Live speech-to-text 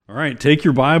All right, take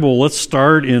your Bible. Let's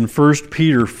start in 1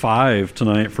 Peter 5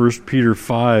 tonight, 1 Peter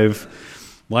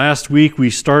 5. Last week we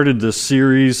started this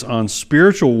series on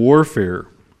spiritual warfare.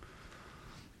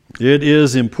 It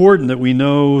is important that we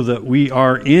know that we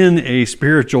are in a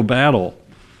spiritual battle,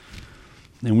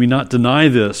 and we not deny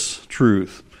this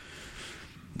truth.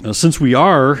 Now, since we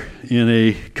are in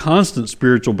a constant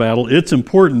spiritual battle, it's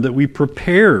important that we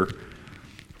prepare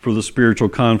for the spiritual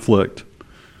conflict.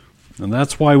 And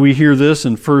that's why we hear this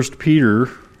in 1 Peter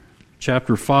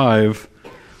chapter 5.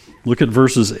 Look at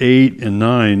verses 8 and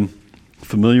 9.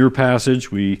 Familiar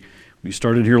passage. We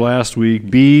started here last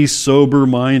week. Be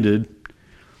sober-minded.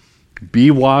 Be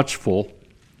watchful.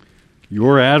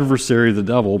 Your adversary, the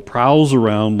devil, prowls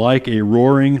around like a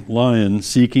roaring lion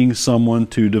seeking someone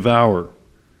to devour.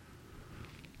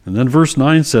 And then verse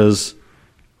 9 says,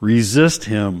 resist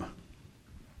him.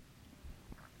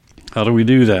 How do we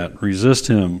do that? Resist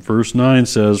him. Verse 9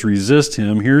 says, resist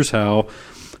him. Here's how.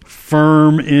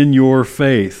 Firm in your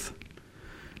faith,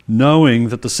 knowing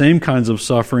that the same kinds of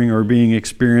suffering are being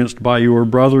experienced by your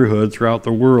brotherhood throughout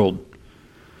the world.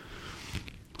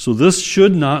 So this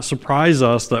should not surprise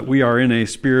us that we are in a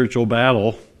spiritual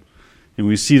battle. And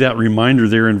we see that reminder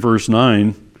there in verse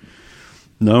 9,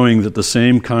 knowing that the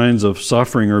same kinds of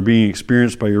suffering are being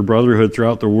experienced by your brotherhood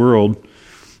throughout the world.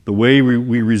 The way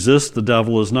we resist the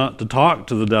devil is not to talk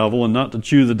to the devil and not to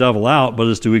chew the devil out, but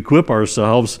is to equip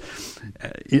ourselves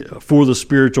for the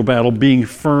spiritual battle, being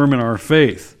firm in our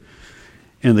faith.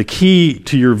 And the key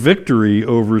to your victory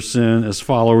over sin as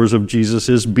followers of Jesus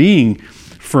is being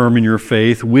firm in your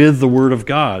faith with the Word of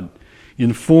God,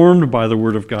 informed by the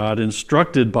Word of God,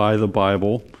 instructed by the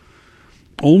Bible.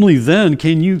 Only then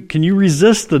can you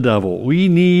resist the devil. We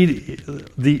need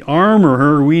the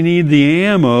armor, we need the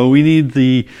ammo, we need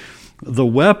the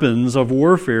weapons of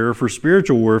warfare for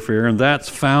spiritual warfare, and that's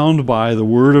found by the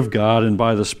Word of God and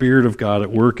by the Spirit of God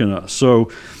at work in us. So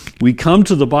we come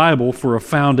to the Bible for a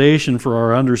foundation for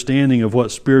our understanding of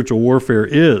what spiritual warfare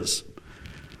is.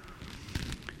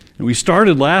 And we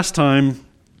started last time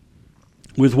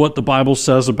with what the Bible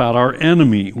says about our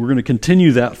enemy. We're going to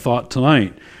continue that thought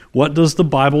tonight. What does the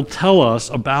Bible tell us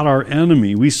about our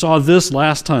enemy? We saw this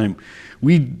last time.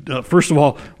 First of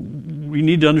all, we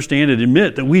need to understand and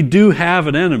admit that we do have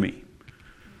an enemy.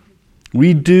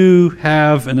 We do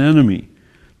have an enemy.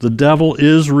 The devil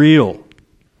is real.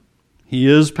 He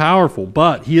is powerful,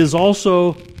 but he is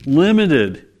also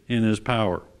limited in his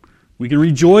power. We can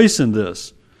rejoice in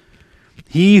this.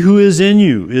 He who is in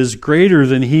you is greater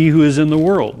than he who is in the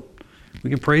world. We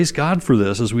can praise God for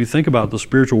this as we think about the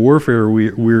spiritual warfare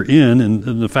we're in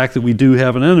and the fact that we do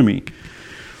have an enemy.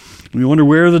 We wonder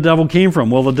where the devil came from.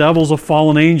 Well, the devil's a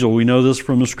fallen angel. We know this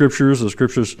from the Scriptures. The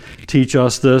Scriptures teach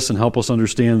us this and help us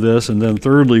understand this. And then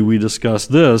thirdly, we discuss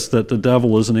this, that the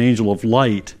devil is an angel of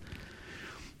light.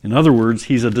 In other words,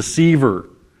 he's a deceiver.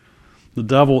 The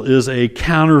devil is a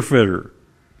counterfeiter.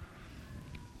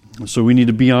 So we need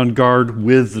to be on guard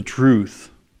with the truth.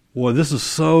 Boy, this is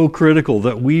so critical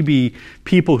that we be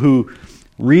people who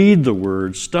read the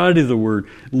Word, study the Word,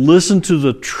 listen to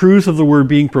the truth of the Word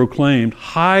being proclaimed,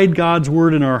 hide God's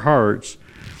Word in our hearts,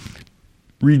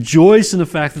 rejoice in the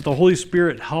fact that the Holy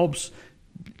Spirit helps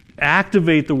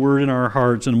activate the Word in our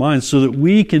hearts and minds so that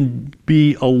we can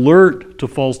be alert to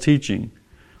false teaching.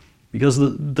 Because the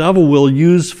devil will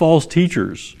use false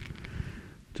teachers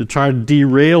to try to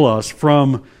derail us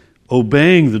from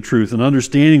obeying the truth and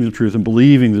understanding the truth and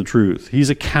believing the truth. He's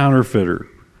a counterfeiter.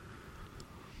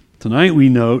 Tonight we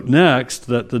note next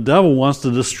that the devil wants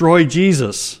to destroy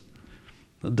Jesus.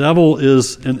 The devil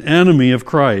is an enemy of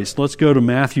Christ. Let's go to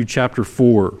Matthew chapter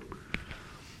 4.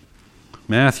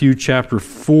 Matthew chapter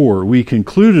 4. We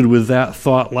concluded with that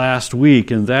thought last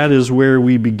week, and that is where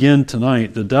we begin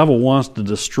tonight. The devil wants to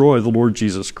destroy the Lord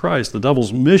Jesus Christ. The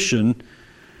devil's mission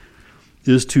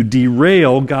is to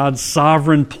derail God's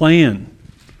sovereign plan.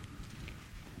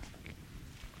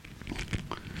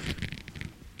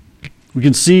 We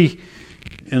can see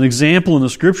an example in the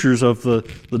Scriptures of the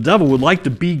devil would like to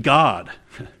be God.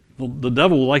 The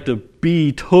devil would like to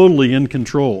be totally in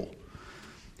control.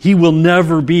 He will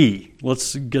never be.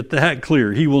 Let's get that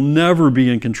clear. He will never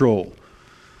be in control.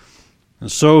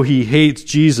 And so he hates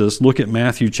Jesus. Look at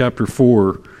Matthew chapter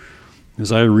 4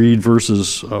 as I read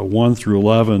verses 1 through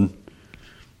 11.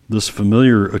 This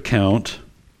familiar account.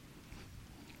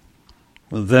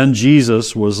 Then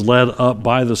Jesus was led up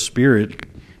by the Spirit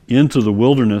into the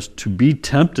wilderness to be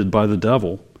tempted by the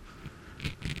devil.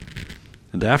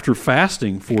 And after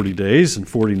fasting 40 days and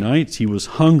 40 nights, he was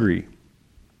hungry.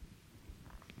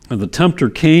 And the tempter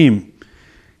came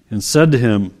and said to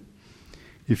him,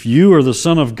 If you are the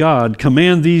Son of God,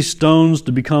 command these stones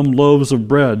to become loaves of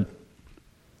bread.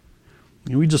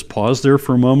 Can we just pause there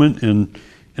for a moment and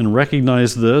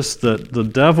recognize this, that the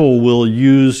devil will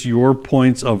use your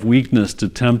points of weakness to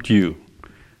tempt you.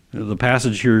 The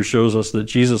passage here shows us that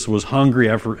Jesus was hungry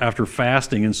after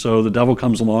fasting, and so the devil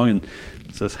comes along and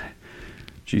says,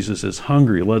 Jesus is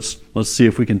hungry. Let's see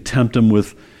if we can tempt him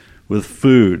with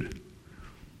food.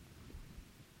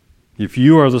 If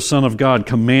you are the Son of God,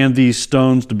 command these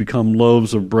stones to become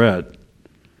loaves of bread.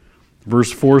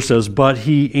 Verse 4 says, but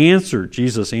he answered,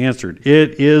 Jesus answered,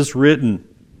 it is written.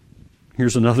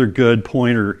 Here's another good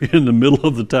pointer in the middle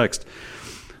of the text.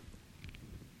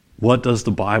 What does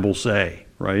the Bible say,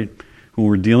 right? When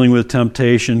we're dealing with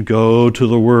temptation, go to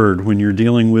the Word. When you're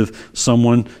dealing with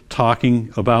someone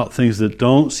talking about things that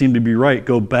don't seem to be right,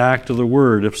 go back to the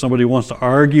Word. If somebody wants to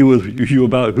argue with you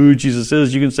about who Jesus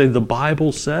is, you can say, the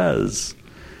Bible says.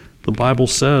 The Bible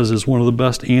says is one of the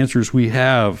best answers we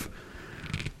have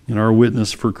in our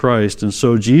witness for Christ. And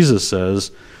so Jesus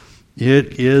says,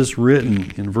 it is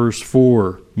written in verse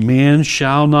 4, man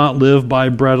shall not live by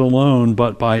bread alone,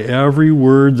 but by every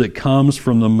word that comes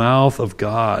from the mouth of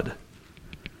God.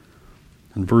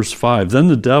 In verse 5, then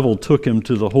the devil took him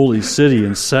to the holy city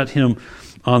and set him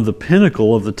on the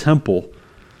pinnacle of the temple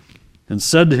and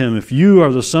said to him, if you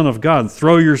are the Son of God,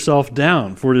 throw yourself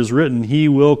down, for it is written, he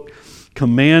will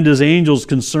command his angels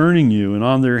concerning you, and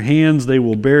on their hands they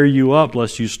will bear you up,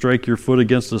 lest you strike your foot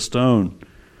against a stone.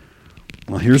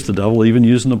 Well, here's the devil even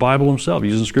using the Bible himself,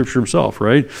 using Scripture himself,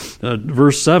 right?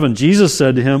 Verse 7, Jesus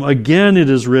said to him, again it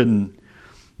is written,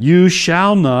 you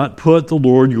shall not put the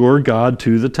Lord your God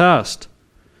to the test.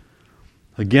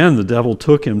 Again, the devil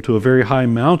took him to a very high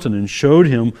mountain and showed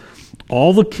him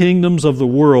all the kingdoms of the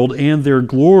world and their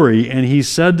glory, and he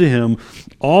said to him,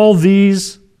 all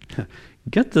these,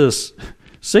 get this,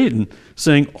 Satan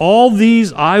saying, all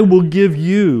these I will give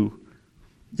you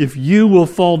if you will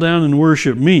fall down and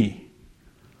worship me.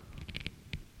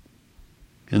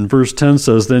 And verse 10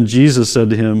 says, then Jesus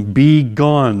said to him, be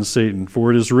gone, Satan,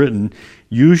 for it is written,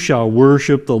 you shall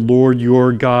worship the Lord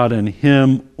your God, and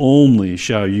him only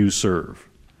shall you serve.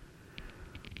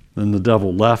 Then the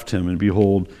devil left him, and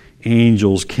behold,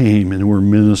 angels came and were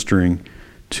ministering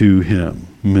to him,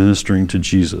 ministering to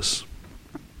Jesus.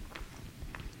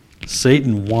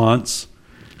 Satan wants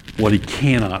what he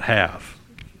cannot have.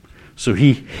 So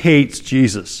he hates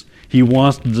Jesus. He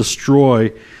wants to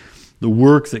destroy the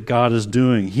work that God is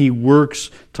doing. He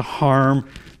works to harm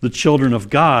the children of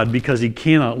God because he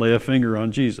cannot lay a finger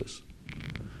on Jesus.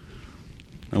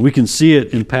 And we can see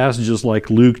it in passages like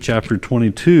Luke chapter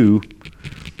 22,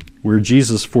 where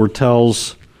Jesus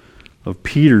foretells of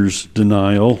Peter's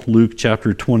denial. Luke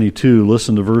chapter 22,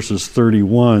 listen to verses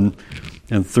 31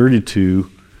 and 32,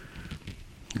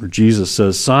 where Jesus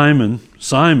says, Simon,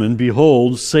 Simon,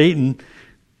 behold, Satan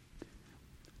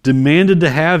demanded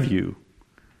to have you,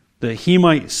 that he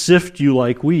might sift you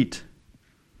like wheat.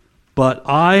 But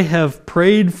I have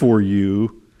prayed for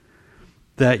you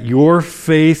that your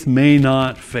faith may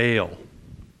not fail.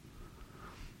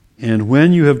 And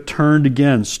when you have turned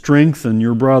again, strengthen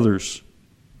your brothers.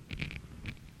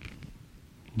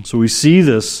 So we see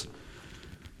this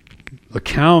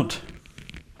account.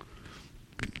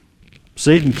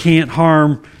 Satan can't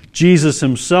harm Jesus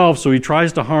himself, so he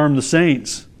tries to harm the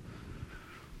saints.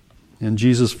 And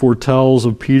Jesus foretells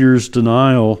of Peter's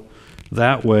denial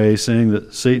that way, saying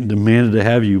that Satan demanded to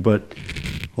have you. But,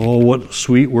 oh, what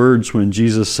sweet words when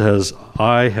Jesus says,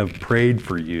 I have prayed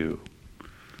for you.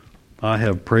 I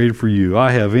have prayed for you.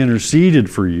 I have interceded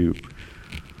for you.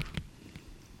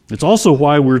 It's also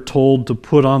why we're told to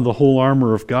put on the whole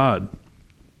armor of God.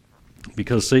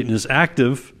 Because Satan is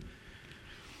active,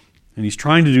 and he's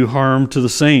trying to do harm to the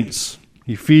saints.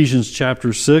 Ephesians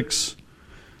chapter 6,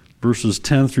 verses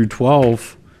 10 through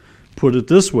 12, put it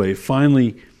this way,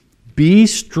 finally, be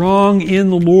strong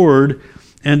in the Lord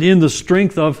and in the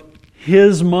strength of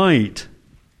his might.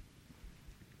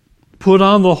 Put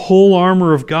on the whole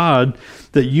armor of God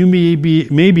that you may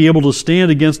be able to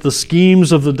stand against the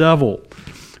schemes of the devil.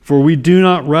 For we do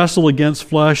not wrestle against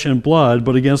flesh and blood,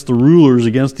 but against the rulers,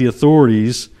 against the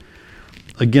authorities,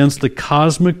 against the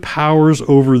cosmic powers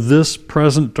over this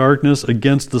present darkness,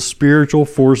 against the spiritual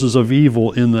forces of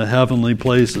evil in the heavenly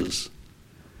places.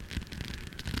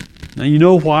 Now you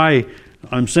know why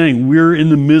I'm saying we're in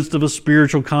the midst of a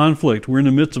spiritual conflict. We're in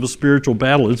the midst of a spiritual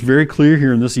battle. It's very clear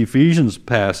here in this Ephesians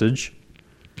passage.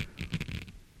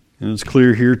 And it's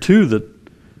clear here too that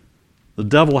the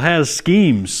devil has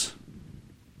schemes.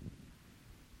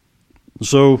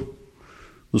 So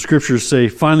the scriptures say,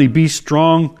 finally be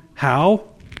strong. How?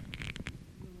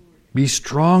 Be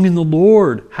strong in the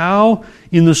Lord. How?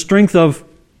 In the strength of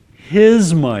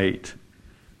His might.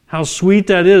 How sweet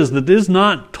that is is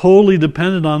not totally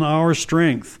dependent on our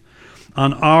strength,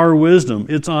 on our wisdom.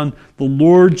 It's on the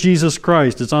Lord Jesus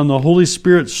Christ. It's on the Holy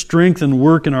Spirit's strength and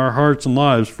work in our hearts and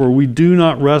lives. For we do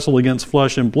not wrestle against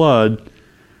flesh and blood.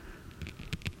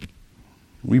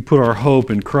 We put our hope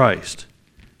in Christ.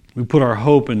 We put our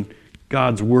hope in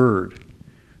God's Word.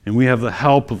 And we have the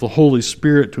help of the Holy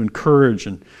Spirit to encourage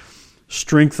and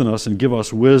strengthen us and give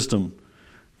us wisdom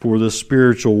for this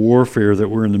spiritual warfare that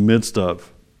we're in the midst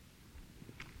of.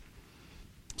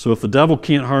 So if the devil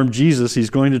can't harm Jesus, he's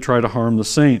going to try to harm the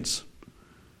saints.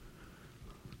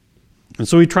 And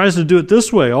so he tries to do it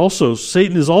this way also.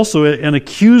 Satan is also an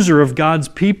accuser of God's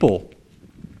people.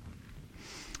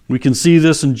 We can see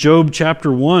this in Job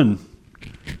chapter 1.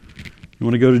 You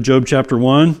want to go to Job chapter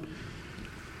 1?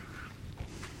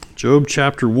 Job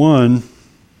chapter 1.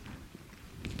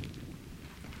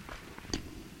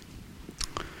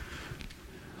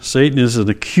 Satan is an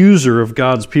accuser of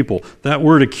God's people. That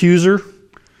word accuser,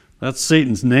 that's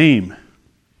Satan's name.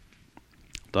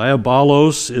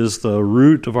 Diabolos is the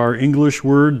root of our English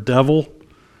word devil.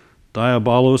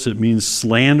 Diabolos, it means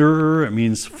slanderer, it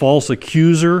means false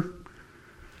accuser.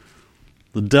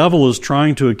 The devil is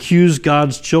trying to accuse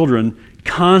God's children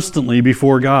constantly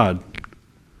before God.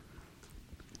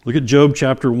 Look at Job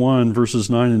chapter 1, verses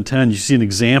 9 and 10. You see an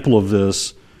example of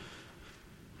this.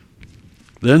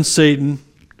 Then Satan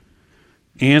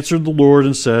answered the Lord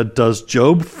and said, "Does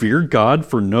Job fear God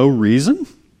for no reason?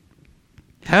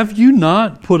 Have you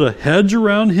not put a hedge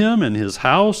around him and his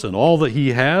house and all that he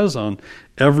has on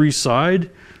every side?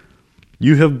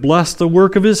 You have blessed the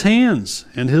work of his hands,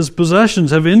 and his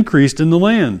possessions have increased in the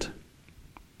land."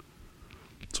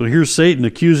 So here's Satan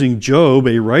accusing Job,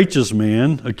 a righteous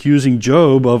man, accusing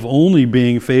Job of only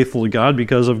being faithful to God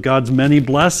because of God's many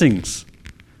blessings.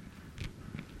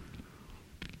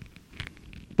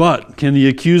 But can the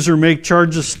accuser make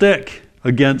charges stick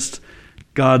against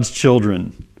God's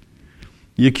children?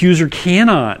 The accuser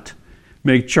cannot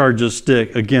make charges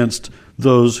stick against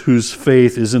those whose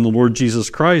faith is in the Lord Jesus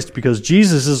Christ, because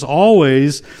Jesus is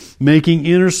always making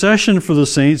intercession for the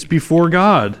saints before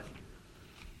God.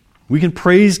 We can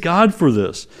praise God for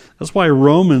this. That's why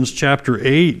Romans chapter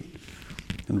 8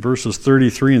 and verses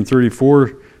 33 and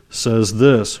 34 says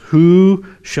this: "Who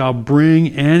shall bring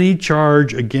any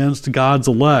charge against God's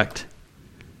elect?"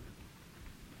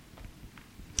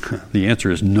 The answer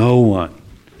is no one.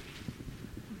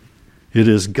 It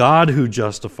is God who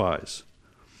justifies.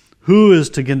 Who is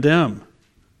to condemn?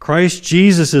 Christ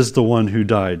Jesus is the one who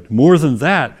died. More than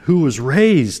that, who was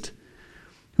raised,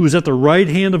 who is at the right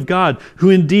hand of God, who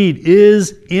indeed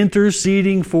is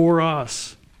interceding for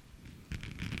us.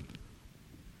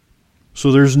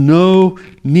 So there's no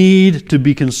need to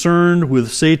be concerned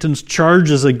with Satan's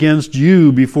charges against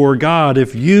you before God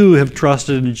if you have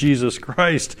trusted in Jesus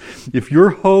Christ. If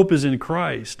your hope is in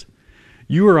Christ,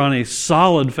 you are on a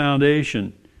solid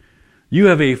foundation. You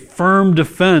have a firm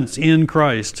defense in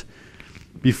Christ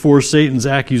before Satan's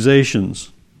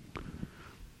accusations.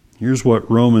 Here's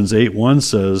what Romans 8:1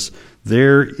 says: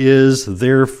 "There is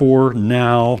therefore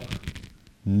now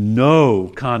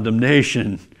no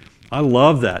condemnation." I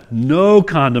love that. No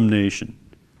condemnation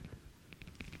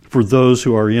for those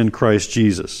who are in Christ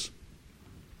Jesus.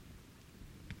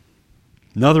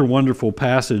 Another wonderful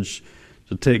passage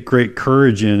to take great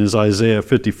courage in is Isaiah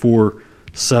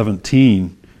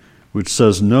 54:17, which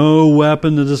says, "No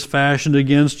weapon that is fashioned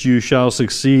against you shall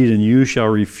succeed, and you shall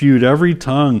refute every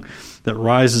tongue that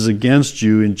rises against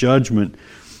you in judgment.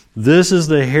 This is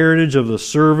the heritage of the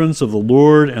servants of the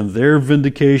Lord, and their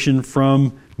vindication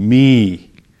from me,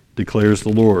 declares the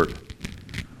Lord."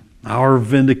 Our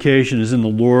vindication is in the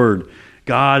Lord.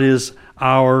 God is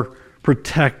our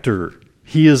protector.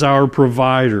 He is our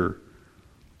provider.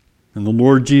 And the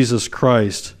Lord Jesus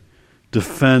Christ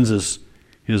defends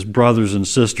his brothers and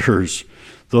sisters.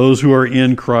 Those who are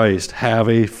in Christ have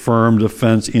a firm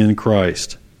defense in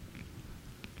Christ.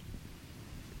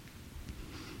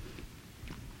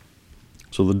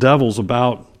 So the devil's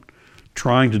about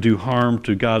trying to do harm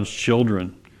to God's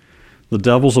children. The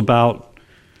devil's about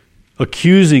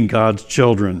accusing God's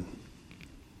children.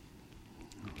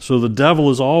 So the devil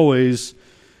is always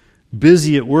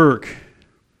busy at work.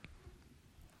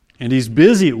 And he's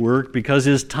busy at work because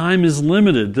his time is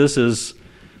limited. This is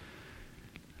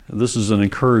an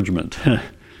encouragement.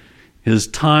 His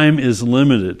time is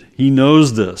limited. He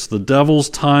knows this. The devil's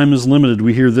time is limited.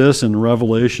 We hear this in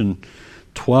Revelation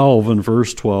 12 and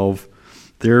verse 12.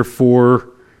 "Therefore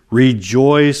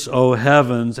rejoice, O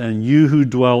heavens, and you who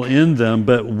dwell in them,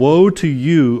 but woe to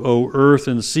you, O earth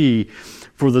and sea,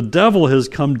 For the devil has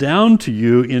come down to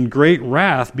you in great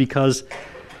wrath because,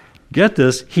 get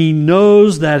this, he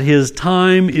knows that his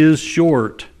time is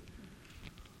short.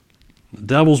 The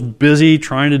devil's busy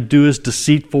trying to do his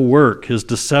deceitful work, his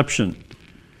deception,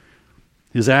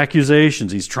 his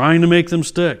accusations. He's trying to make them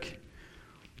stick.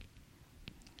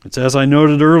 It's as I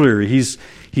noted earlier, he's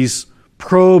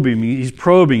probing,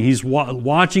 he's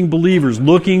watching believers,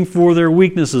 looking for their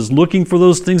weaknesses, looking for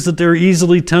those things that they're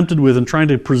easily tempted with, and trying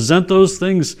to present those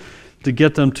things to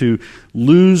get them to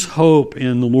lose hope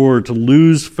in the Lord, to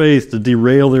lose faith, to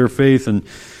derail their faith, and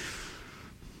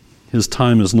his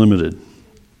time is limited.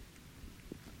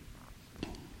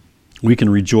 We can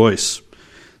rejoice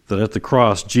that at the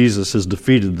cross, Jesus has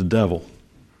defeated the devil.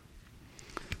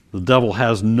 The devil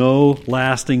has no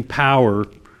lasting power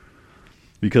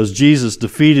because Jesus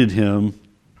defeated him,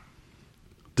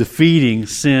 defeating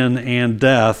sin and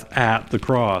death at the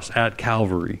cross, at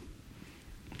Calvary.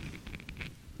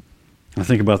 I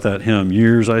think about that hymn,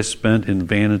 years I spent in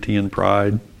vanity and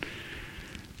pride.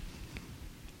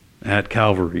 At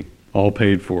Calvary, all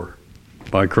paid for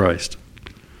by Christ.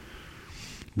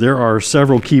 There are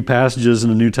several key passages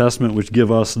in the New Testament which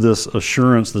give us this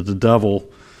assurance that the devil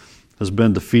has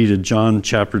been defeated. John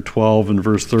chapter 12 and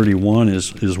verse 31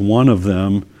 is one of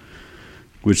them,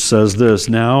 which says this,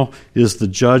 "Now is the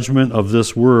judgment of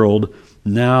this world.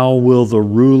 Now will the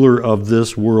ruler of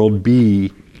this world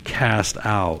be cast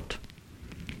out."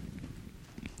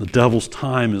 The devil's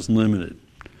time is limited.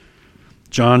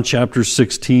 John chapter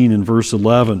 16 and verse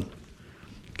 11,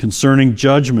 concerning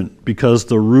judgment, because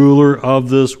the ruler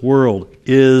of this world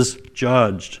is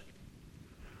judged.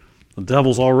 The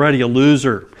devil's already a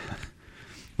loser.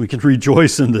 We can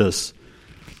rejoice in this.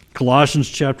 Colossians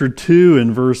chapter 2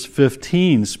 and verse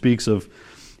 15 speaks of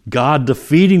God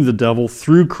defeating the devil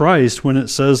through Christ when it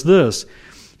says this,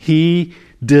 "He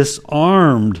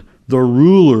disarmed the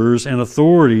rulers and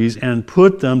authorities and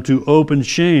put them to open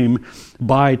shame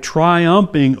by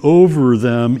triumphing over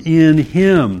them in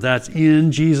Him." That's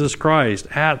in Jesus Christ,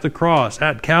 at the cross,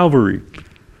 at Calvary.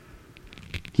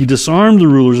 He disarmed the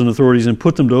rulers and authorities and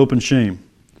put them to open shame,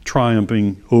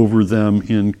 triumphing over them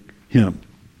in Him.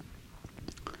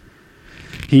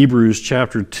 Hebrews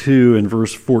chapter 2 and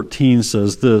verse 14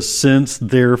 says this, "Since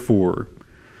therefore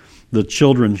the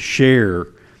children share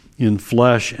in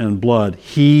flesh and blood,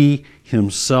 He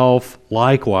Himself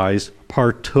likewise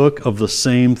partook of the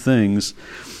same things,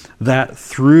 that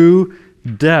through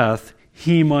death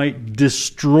He might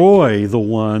destroy the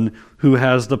one who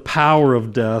has the power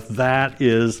of death, that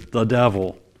is the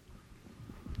devil."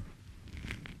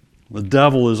 The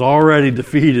devil is already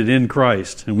defeated in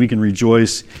Christ, and we can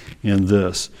rejoice in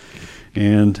this.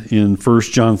 And in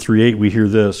 1 John 3:8 we hear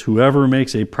this, "Whoever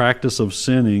makes a practice of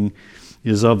sinning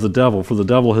is of the devil, for the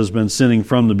devil has been sinning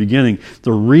from the beginning."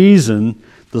 The reason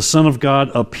the Son of God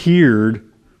appeared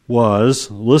was,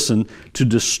 listen, to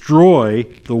destroy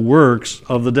the works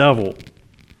of the devil.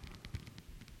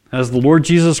 Has the Lord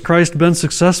Jesus Christ been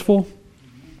successful?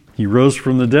 He rose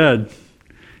from the dead.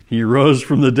 He rose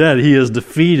from the dead. He has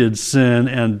defeated sin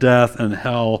and death and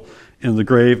hell and the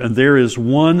grave. And there is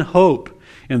one hope,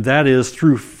 and that is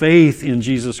through faith in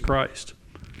Jesus Christ.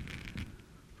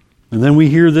 And then we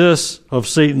hear this of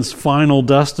Satan's final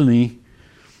destiny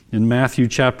in Matthew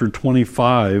chapter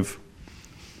 25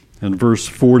 and verse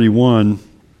 41.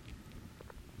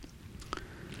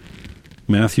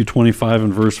 Matthew 25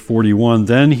 and verse 41,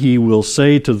 "Then he will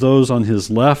say to those on his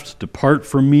left, 'Depart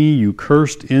from me, you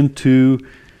cursed, into,'"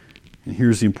 and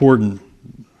here's the important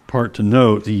part to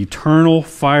note, "the eternal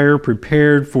fire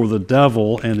prepared for the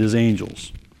devil and his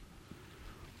angels."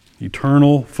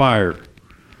 Eternal fire.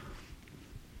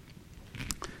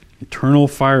 Eternal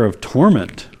fire of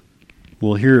torment.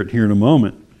 We'll hear it here in a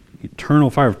moment. Eternal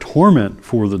fire of torment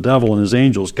for the devil and his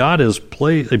angels. God has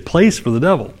a place for the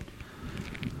devil.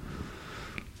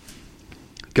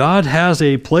 God has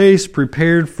a place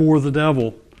prepared for the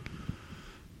devil.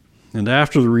 And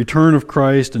after the return of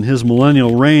Christ and His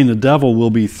millennial reign, the devil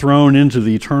will be thrown into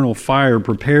the eternal fire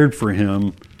prepared for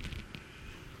him.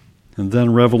 And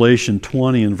then Revelation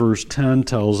 20 and verse 10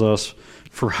 tells us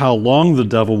for how long the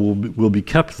devil will be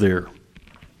kept there.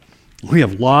 We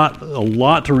have a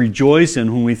lot to rejoice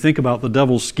in when we think about the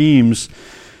devil's schemes.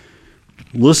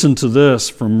 Listen to this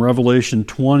from Revelation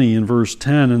 20 and verse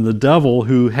 10. "And the devil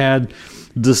who had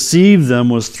deceived them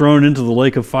was thrown into the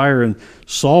lake of fire and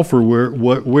sulfur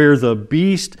where the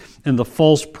beast and the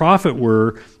false prophet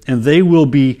were, and they will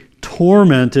be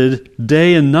tormented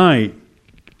day and night."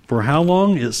 For how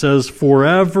long? It says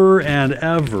forever and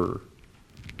ever.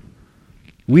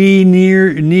 We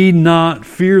need not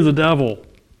fear the devil.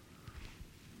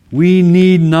 We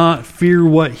need not fear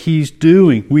what he's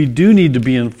doing. We do need to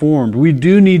be informed. We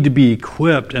do need to be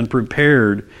equipped and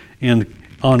prepared and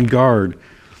on guard.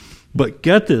 But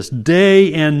get this,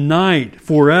 day and night,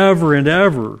 forever and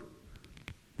ever,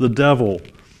 the devil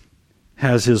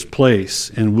has his place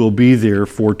and will be there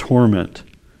for torment.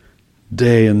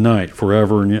 Day and night,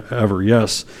 forever and ever.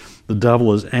 Yes, the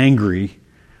devil is angry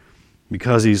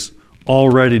because he's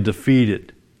already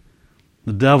defeated.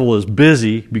 The devil is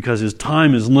busy because his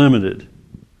time is limited.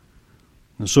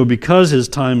 And so because his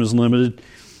time is limited,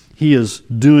 he is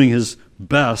doing his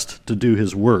best to do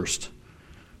his worst,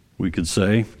 we could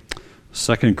say.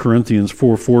 2 Corinthians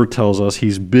 4:4 tells us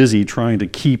he's busy trying to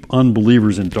keep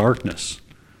unbelievers in darkness.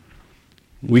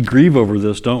 We grieve over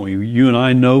this, don't we? You and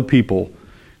I know people.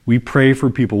 We pray for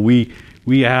people.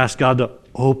 We ask God to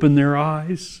open their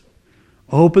eyes,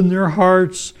 open their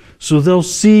hearts, so they'll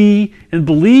see and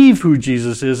believe who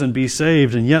Jesus is and be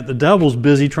saved. And yet the devil's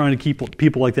busy trying to keep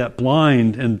people like that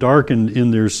blind and darkened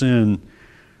in their sin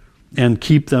and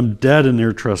keep them dead in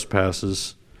their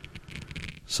trespasses.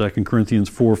 2 Corinthians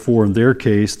 4:4, in their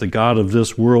case, the God of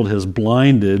this world has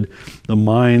blinded the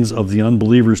minds of the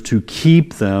unbelievers to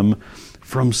keep them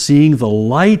from seeing the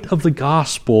light of the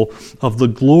gospel of the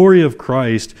glory of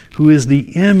Christ, who is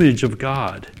the image of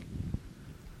God.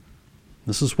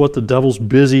 This is what the devil's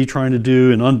busy trying to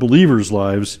do in unbelievers'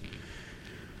 lives.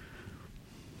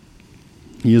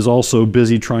 He is also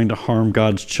busy trying to harm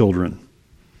God's children.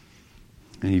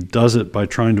 And he does it by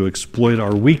trying to exploit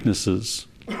our weaknesses,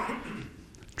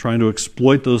 trying to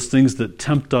exploit those things that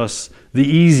tempt us the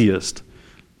easiest,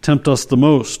 tempt us the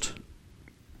most.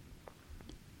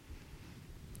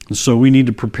 And so we need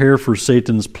to prepare for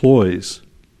Satan's ploys,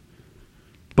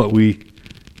 but we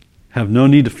have no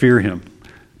need to fear him.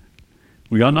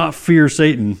 We ought not fear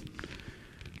Satan.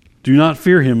 Do not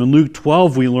fear him. In Luke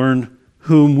 12, we learn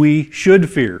whom we should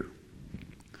fear.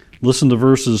 Listen to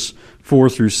verses 4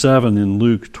 through 7 in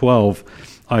Luke 12.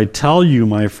 I tell you,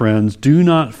 my friends, do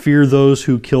not fear those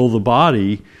who kill the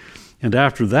body, and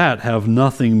after that have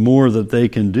nothing more that they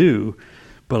can do.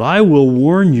 But I will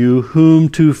warn you whom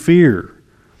to fear.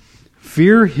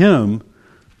 Fear him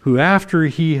who, after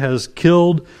he has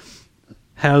killed,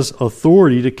 has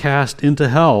authority to cast into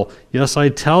hell. Yes, I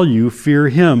tell you, fear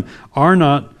him. Are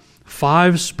not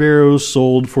 5 sparrows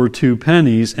sold for 2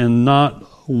 pennies, and not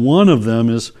one of them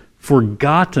is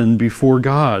forgotten before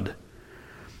God?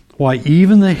 Why,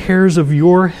 even the hairs of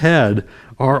your head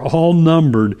are all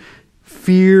numbered.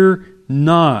 Fear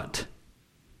not.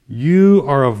 You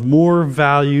are of more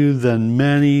value than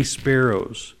many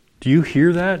sparrows. Do you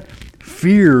hear that?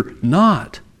 Fear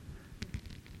not.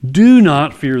 Do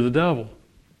not fear the devil.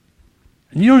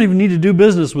 And you don't even need to do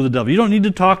business with the devil. You don't need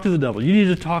to talk to the devil. You need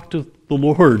to talk to the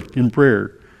Lord in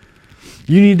prayer.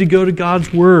 You need to go to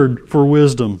God's Word for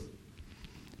wisdom.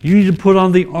 You need to put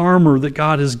on the armor that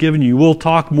God has given you. We'll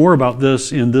talk more about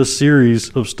this in this series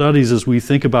of studies as we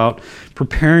think about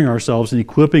preparing ourselves and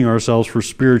equipping ourselves for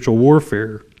spiritual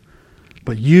warfare.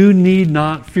 But you need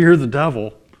not fear the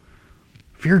devil.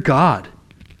 Fear God.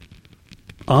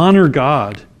 Honor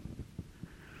God.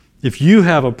 If you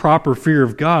have a proper fear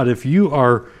of God, if you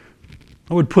are,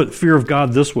 I would put fear of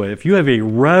God this way, if you have a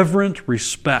reverent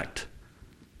respect,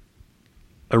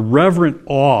 a reverent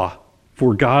awe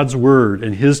for God's Word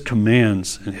and His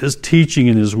commands and His teaching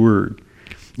in His Word,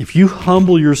 if you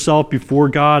humble yourself before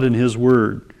God and His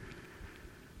Word,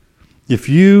 if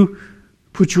you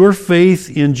put your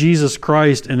faith in Jesus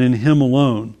Christ and in Him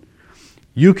alone,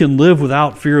 you can live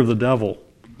without fear of the devil.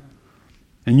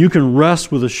 And you can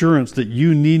rest with assurance that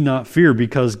you need not fear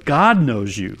because God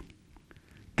knows you.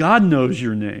 God knows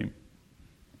your name.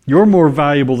 You're more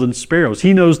valuable than sparrows.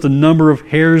 He knows the number of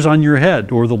hairs on your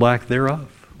head, or the lack thereof.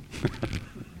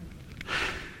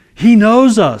 He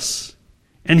knows us,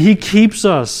 and He keeps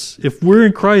us. If we're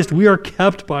in Christ, we are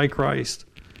kept by Christ.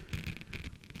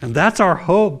 And that's our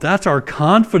hope, that's our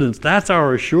confidence, that's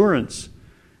our assurance.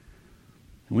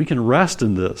 And we can rest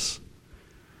in this.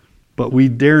 But we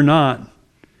dare not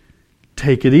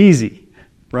take it easy,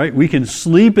 right? We can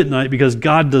sleep at night because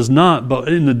God does not, but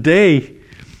in the day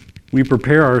we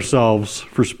prepare ourselves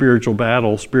for spiritual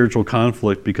battle, spiritual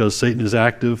conflict, because Satan is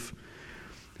active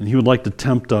and he would like to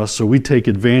tempt us, so we take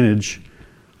advantage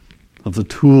of the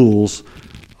tools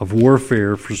of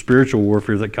warfare, for spiritual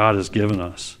warfare that God has given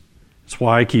us. That's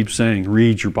why I keep saying,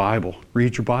 read your Bible.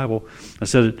 Read your Bible. I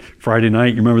said it Friday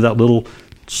night. You remember that little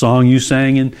song you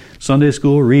sang in Sunday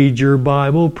school? Read your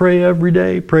Bible, pray every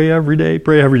day, pray every day,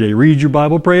 pray every day. Read your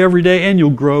Bible, pray every day, and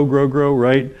you'll grow,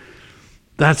 right?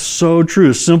 That's so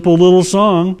true. Simple little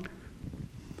song,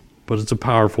 but it's a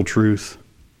powerful truth.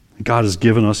 God has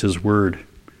given us His Word.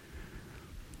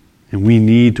 And we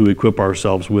need to equip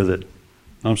ourselves with it.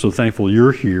 I'm so thankful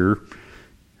you're here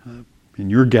and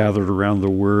you're gathered around the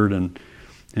Word, and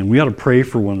we ought to pray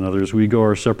for one another as we go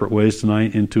our separate ways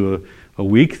tonight into a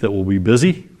week that will be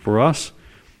busy for us,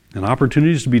 and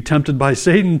opportunities to be tempted by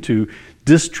Satan to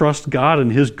distrust God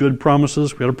and His good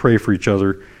promises. We ought to pray for each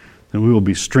other, and we will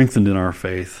be strengthened in our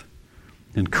faith,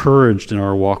 encouraged in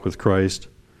our walk with Christ,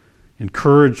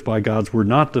 encouraged by God's Word,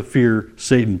 not to fear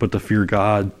Satan, but to fear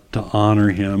God, to honor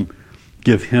Him,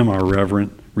 give Him our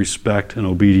reverent respect and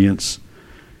obedience,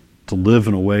 to live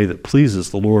in a way that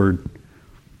pleases the Lord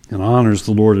and honors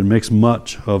the Lord and makes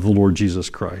much of the Lord Jesus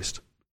Christ.